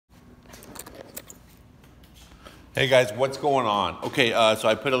Hey guys, what's going on? Okay, so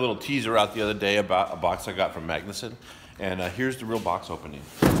I put a little teaser out the other day about a box I got from Magnuson, and here's the real box opening.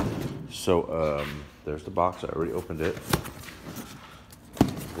 So there's the box. I already opened it.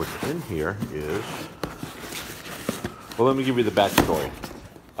 What's in here is, well, let me give you the backstory.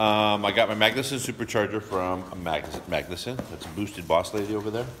 I got my Magnuson supercharger from Magnuson. That's a boosted boss lady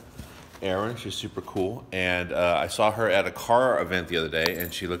over there. Erin, she's super cool. And I saw her at a car event the other day,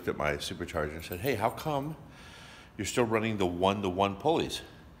 and she looked at my supercharger and said, "Hey, how come you're still running the 1-to-1 pulleys?"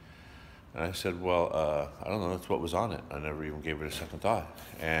 And I said, well, I don't know, that's what was on it. I never even gave it a second thought.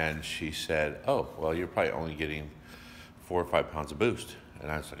 And she said, oh, well, you're probably only getting 4 or 5 pounds of boost.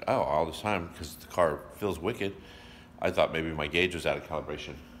 And I was like, oh, all this time, because the car feels wicked, I thought maybe my gauge was out of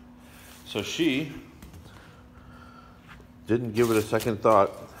calibration. So she didn't give it a second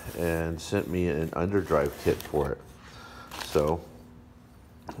thought and sent me an underdrive kit for it. So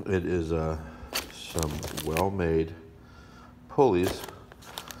it is some well-made pulleys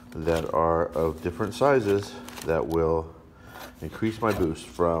that are of different sizes that will increase my boost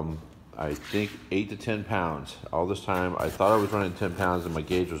from, I think, 8 to 10 pounds. All this time I thought I was running 10 pounds and my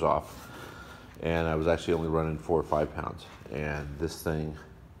gauge was off, and I was actually only running 4 or 5 pounds. And this thing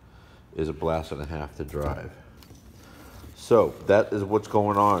is a blast and a half to drive. So that is what's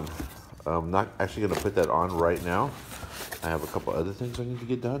going on. I'm not actually going to put that on right now. I have a couple other things I need to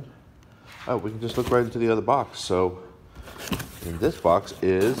get done. Oh, we can just look right into the other box. So in this box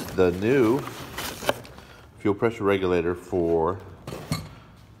is the new fuel pressure regulator for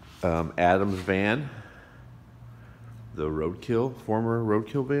Adam's van, the Roadkill, former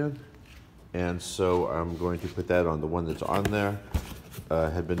Roadkill van. And so I'm going to put that on the one that's on there.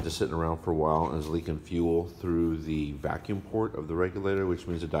 Had been just sitting around for a while and is leaking fuel through the vacuum port of the regulator, which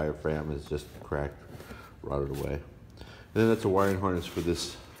means the diaphragm is just cracked, rotted away. And then that's a wiring harness for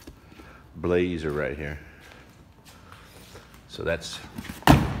this blazer right here. So that's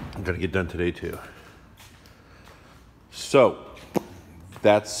gonna get done today too. So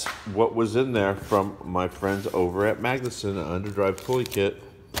that's what was in there from my friends over at Magnuson, an underdrive pulley kit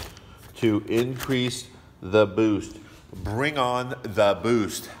to increase the boost. Bring on the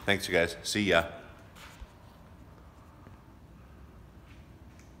boost. Thanks, you guys. See ya.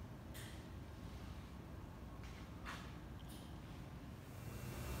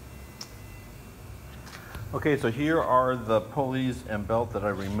 Okay, so here are the pulleys and belt that I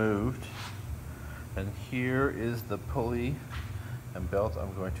removed. And here is the pulley and belt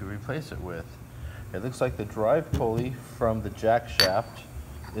I'm going to replace it with. It looks like the drive pulley from the jack shaft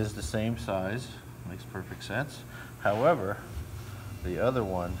is the same size. Makes perfect sense. However, the other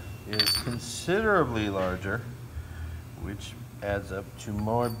one is considerably larger, which adds up to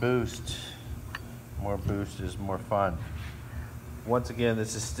more boost. More boost is more fun. Once again,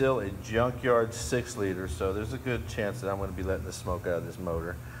 this is still a junkyard 6-liter, so there's a good chance that I'm going to be letting the smoke out of this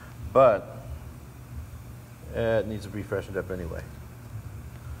motor, but it needs to be freshened up anyway.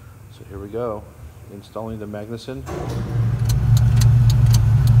 So here we go, installing the Magnuson.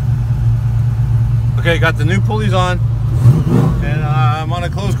 Okay, got the new pulleys on, and I'm on a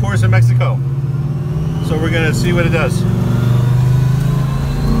closed course in Mexico, so we're going to see what it does.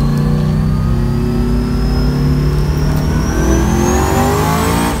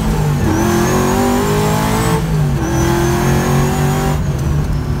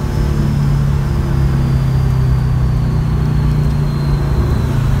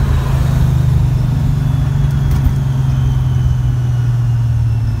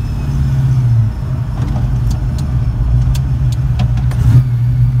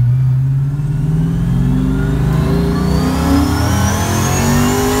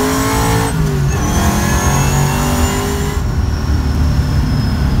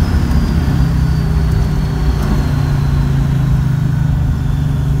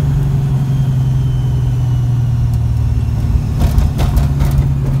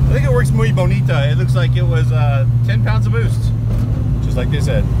 Muy bonita. It looks like it was 10 pounds of boost, just like they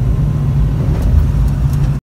said.